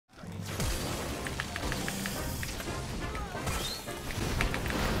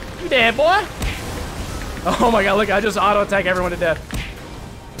dead, boy. Oh my god, look, I just auto-attack everyone to death.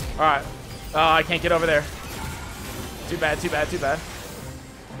 Alright. Oh, I can't get over there. Too bad, too bad, too bad.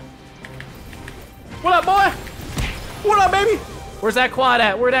 What up, boy? What up, baby? Where's that quad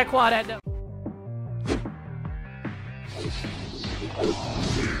at? Where that quad at?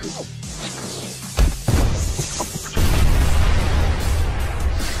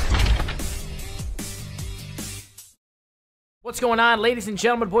 What's going on, ladies and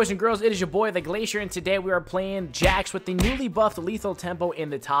gentlemen, boys and girls? It is your boy, TheGlacierr, and today we are playing Jax with the newly buffed lethal tempo in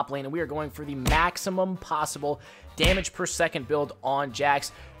the top lane, and we are going for the maximum possible damage per second build on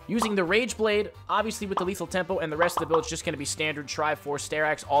Jax, using the RAGEBLADE, obviously with the lethal tempo, and the rest of the build is just going to be standard, Tri-Force,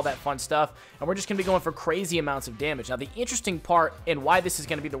 Sterax, all that fun stuff, and we're just going to be going for crazy amounts of damage. Now, the interesting part and why this is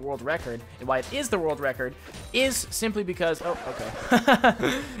going to be the world record, and why it is the world record, is simply because... Oh,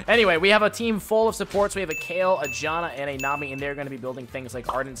 okay. Anyway, we have a team full of supports. We have a Kale, a Janna, and a Nami, and they're going to be building things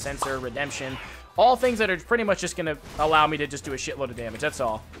like Ardent Sensor, Redemption, all things that are pretty much just going to allow me to just do a shitload of damage. That's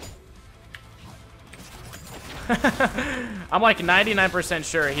all. I'm like 99%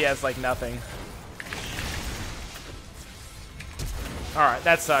 sure he has like nothing. Alright,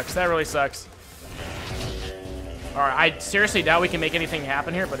 that sucks. That really sucks. Alright, I seriously doubt we can make anything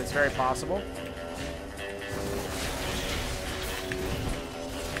happen here, but it's very possible.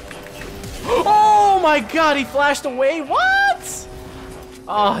 Oh my god, he flashed away. What?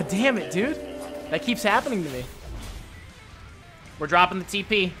 Oh, damn it, dude. That keeps happening to me. We're dropping the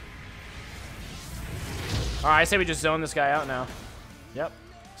TP. Alright, I say we just zone this guy out now. Yep.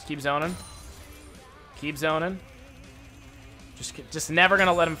 Just keep zoning. Keep zoning. Just never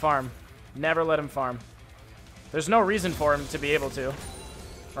gonna let him farm. Never let him farm. There's no reason for him to be able to.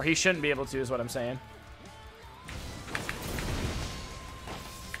 Or he shouldn't be able to, is what I'm saying.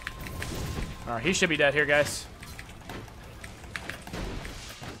 Alright, he should be dead here, guys.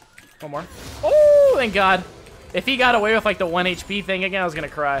 One more. Oh, thank God. If he got away with like the 1 HP thing again, I was gonna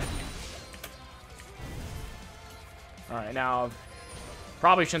cry. Alright, now,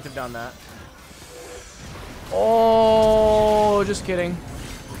 probably shouldn't have done that. Oh, just kidding.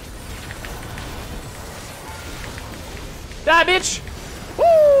 Die, bitch!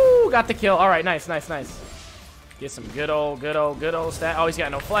 Woo! Got the kill. Alright, nice, nice, nice. Get some good old stat. Oh, he's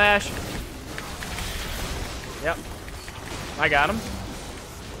got no flash. Yep. I got him.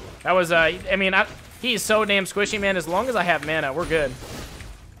 That was, I mean, he's so damn squishy, man. As long as I have mana, we're good.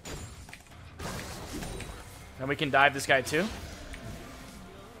 And we can dive this guy too.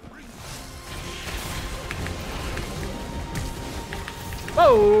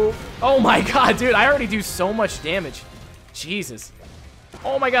 Oh! Oh my god, dude. I already do so much damage. Jesus.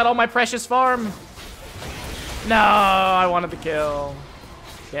 Oh my god, all my precious farm. No, I wanted the kill.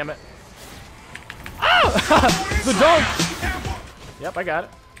 Damn it. Oh! The dunk! Yep, I got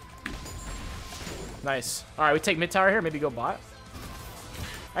it. Nice. Alright, we take mid tower here. Maybe go bot.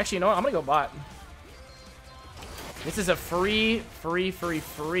 Actually, you know what? I'm gonna go bot. This is a free.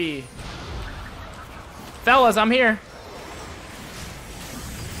 Fellas, I'm here.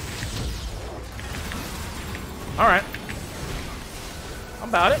 Alright. I'm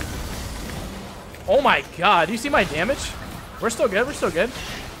about it. Oh my god, do you see my damage? We're still good, we're still good.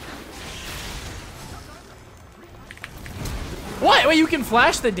 What? Wait, you can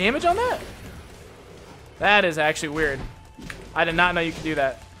flash the damage on that? That is actually weird. I did not know you could do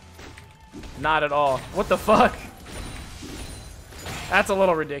that. Not at all. What the fuck? That's a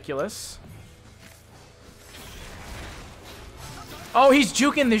little ridiculous. Oh, he's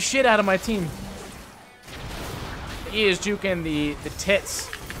juking the shit out of my team. He is juking the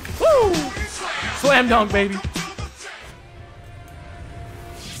tits. Woo! Slam dunk, baby.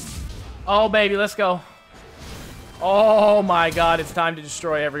 Oh, baby, let's go. Oh my god, it's time to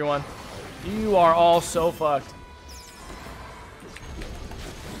destroy everyone. You are all so fucked.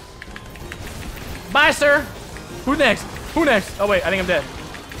 Bye, sir. Who next? Who next? Oh, wait. I think I'm dead.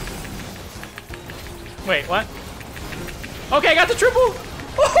 Wait, what? Okay, I got the triple.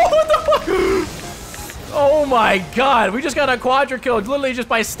 Oh, what the fuck? Oh, my God. We just got a quadra kill literally just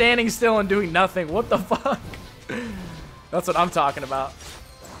by standing still and doing nothing. What the fuck? That's what I'm talking about.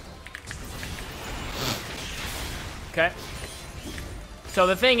 Okay. So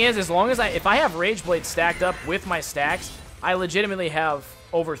the thing is, as long as if I have RAGEBLADE stacked up with my stacks, I legitimately have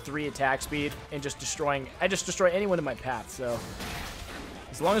over 3 attack speed and just I just destroy anyone in my path. So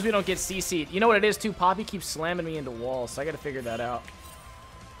as long as we don't get CC'd. You know what it is too? Poppy keeps slamming me into walls, so I gotta figure that out.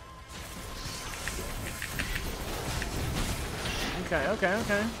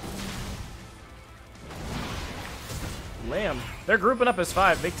 Okay. Lamb. They're grouping up as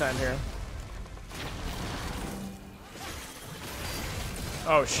 5 big time here.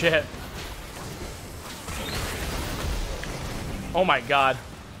 Oh, shit. Oh, my God.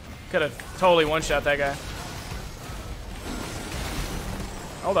 Could have totally one-shot that guy.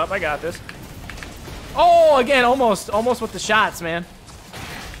 Hold up, I got this. Oh, again, almost with the shots, man.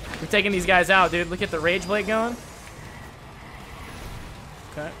 We're taking these guys out, dude. Look at the RAGEBLADE going.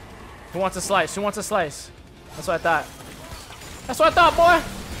 Okay. Who wants a slice? Who wants a slice? That's what I thought. That's what I thought, boy.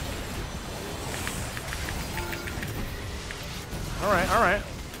 All right, all right.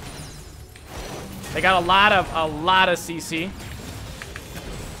 They got a lot of CC.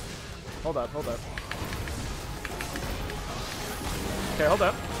 Hold up, hold up. Okay, hold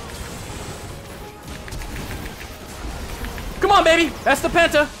up. Come on, baby. That's the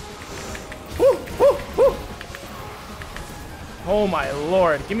penta. Woo, woo, woo. Oh my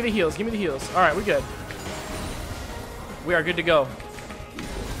lord. Give me the heals. Give me the heals. All right, we're good. We are good to go.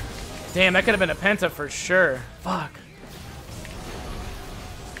 Damn, that could have been a penta for sure. Fuck.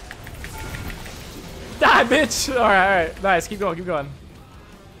 Die, bitch. All right. Nice. Keep going. Keep going.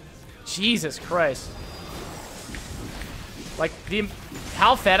 Jesus Christ. Like,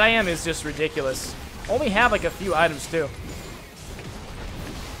 how fed I am is just ridiculous. Only have like a few items too.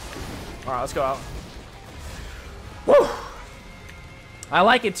 All right, let's go out. Woo! I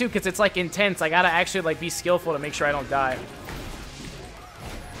like it too because it's like intense. I gotta actually like be skillful to make sure I don't die.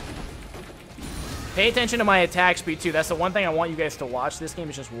 Pay attention to my attack speed too. That's the one thing I want you guys to watch this game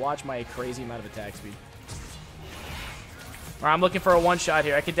is just watch my crazy amount of attack speed. All right, I'm looking for a one shot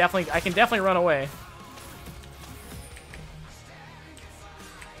here. I can definitely run away.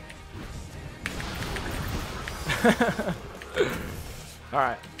 All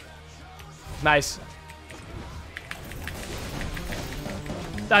right. Nice.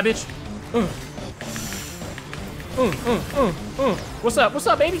 Die, bitch. What's up? What's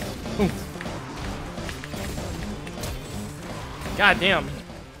up, baby? God damn.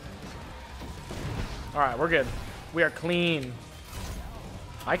 All right, we're good. We are clean.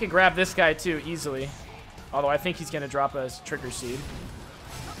 I can grab this guy too easily. Although I think he's gonna drop a trigger seed.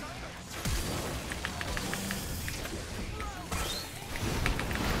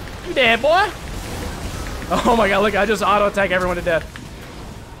 You dead, boy? Oh my god, look, I just auto-attack everyone to death.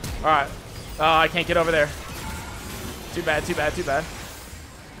 Alright. Oh, I can't get over there. Too bad, too bad, too bad.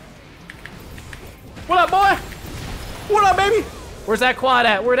 What up, boy? What up, baby? Where's that quad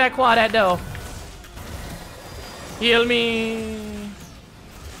at? Where'd that quad at, though? Heal me.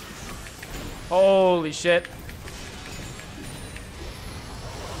 Holy shit.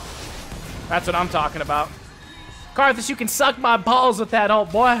 That's what I'm talking about. Karthus, you can suck my balls with that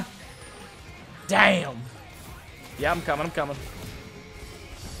ult, boy. Damn. Yeah, I'm coming, I'm coming.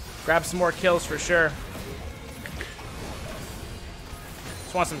 Grab some more kills for sure.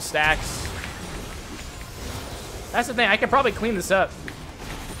 Just want some stacks. That's the thing, I could probably clean this up.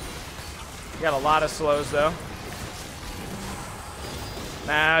 We got a lot of slows though.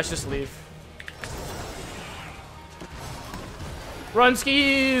 Nah, let's just leave. Run,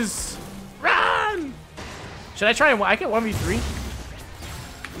 skis! Run! Should I try and I get 1v3?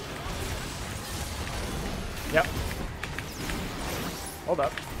 Yep. Hold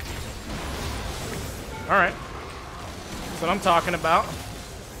up. Alright. That's what I'm talking about.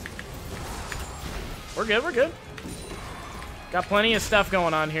 We're good, we're good. Got plenty of stuff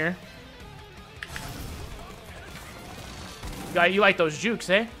going on here. You like those jukes,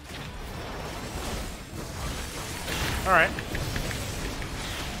 eh? Alright.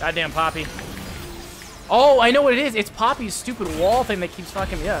 Goddamn Poppy. Oh, I know what it is. It's Poppy's stupid wall thing that keeps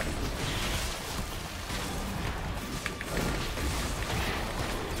fucking me up.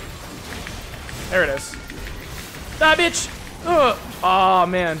 There it is. Die, bitch! Ugh. Oh,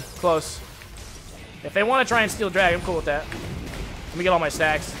 man. Close. If they want to try and steal drag, I'm cool with that. Let me get all my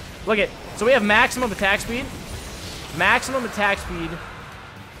stacks. Look it. So we have maximum attack speed. Maximum attack speed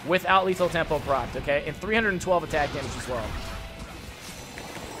without lethal tempo procced, okay? And 312 attack damage as well.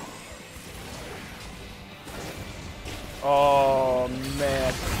 Oh,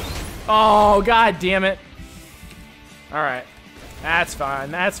 man. Oh, god damn it. Alright. That's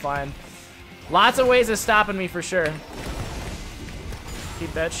fine. That's fine. Lots of ways of stopping me for sure.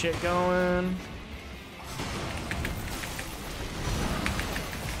 Keep that shit going.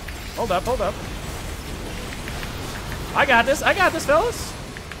 Hold up, hold up. I got this, fellas.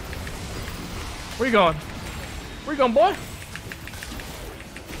 Where you going? Where you going, boy?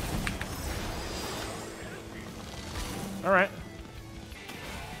 All right.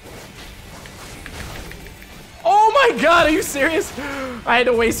 Oh my god, are you serious? I had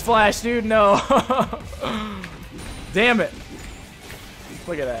to waste flash, dude. No. Damn it.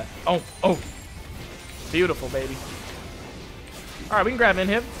 Look at that. Oh, oh. Beautiful, baby. All right, we can grab an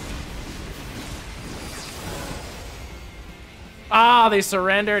inhib. Ah, they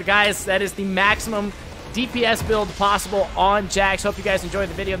surrendered. Guys, that is the maximum DPS build possible on Jax. Hope you guys enjoyed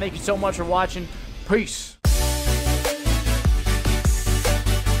the video. Thank you so much for watching. Peace.